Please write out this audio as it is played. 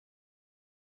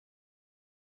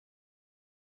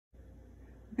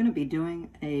We're going to be doing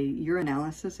a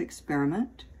urinalysis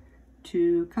experiment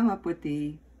to come up with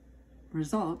the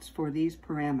results for these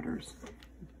parameters.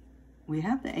 We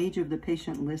have the age of the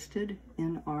patient listed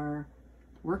in our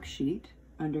worksheet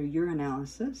under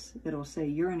urinalysis. It'll say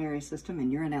urinary system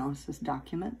and urinalysis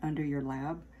document under your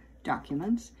lab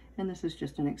documents, and this is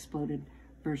just an exploded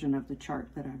version of the chart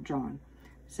that I've drawn.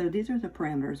 So these are the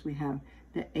parameters. We have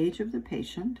the age of the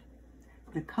patient,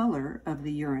 the color of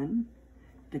the urine,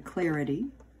 the clarity,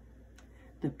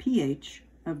 the pH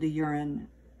of the urine,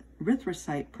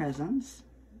 erythrocyte presence,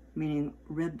 meaning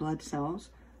red blood cells,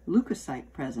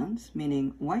 leukocyte presence,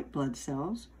 meaning white blood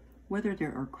cells, whether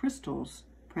there are crystals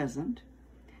present,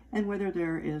 and whether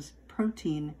there is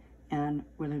protein and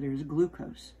whether there's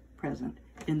glucose present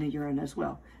in the urine as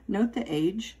well. Note the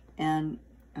age and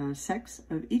sex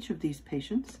of each of these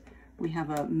patients. We have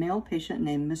a male patient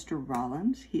named Mr.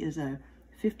 Rollins. He is a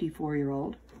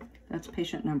 54-year-old. That's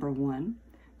patient number 1.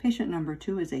 Patient number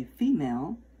 2 is a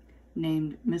female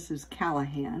named Mrs.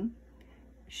 Callahan.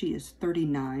 She is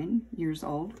 39 years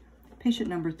old. Patient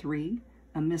number 3,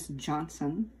 a Miss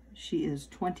Johnson. She is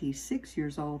 26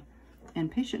 years old.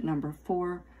 And patient number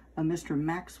 4, a Mr.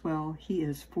 Maxwell. He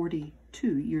is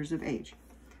 42 years of age.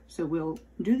 So we'll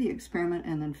do the experiment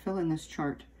and then fill in this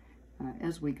chart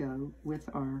as we go with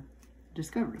our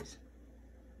discoveries.